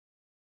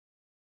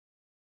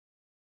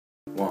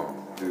One,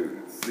 two,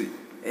 three.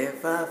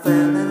 If I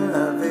fell in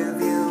love with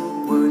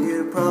you, would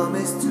you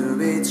promise to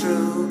be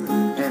true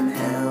and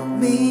help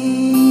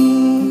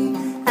me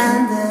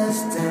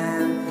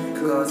understand?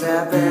 'Cause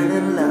I've been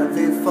in love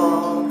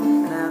before,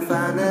 and I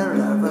found that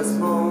love was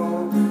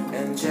more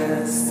than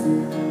just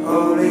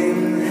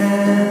holding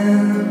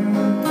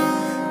hands.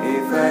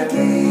 If I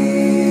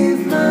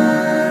give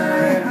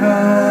my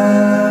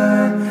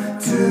heart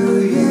to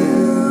you,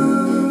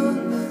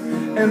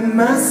 it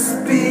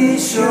must be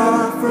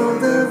sure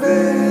from the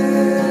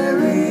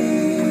very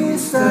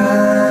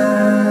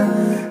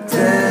start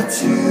that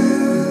you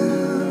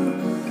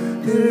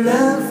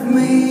love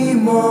me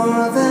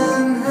more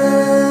than her.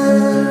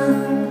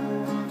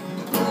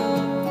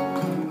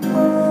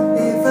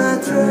 If I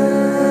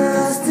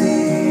trust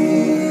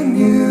in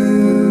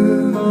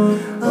you,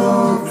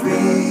 oh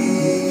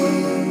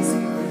please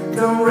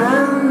don't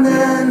run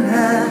and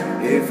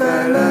hide. If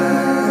I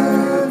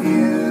love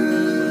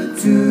you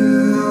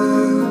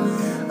too,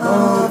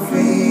 oh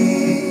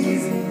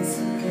please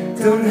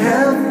don't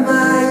have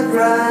my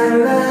pride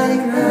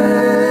like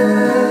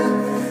her.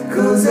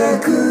 'Cause I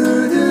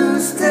couldn't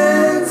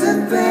stand the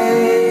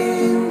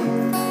pain,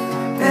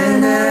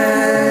 and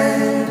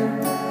I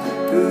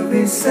would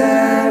be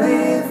sad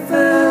if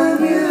I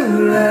knew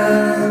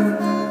love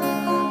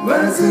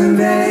wasn't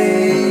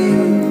vain.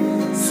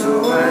 So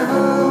I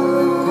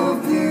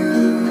hope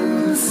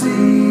you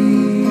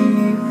see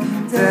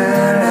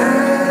that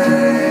I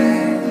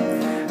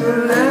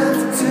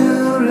love to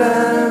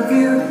love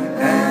you,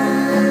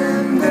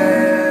 and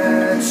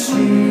that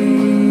she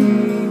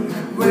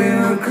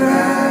will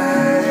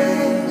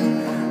cry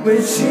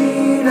when she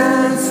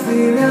does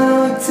feel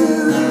to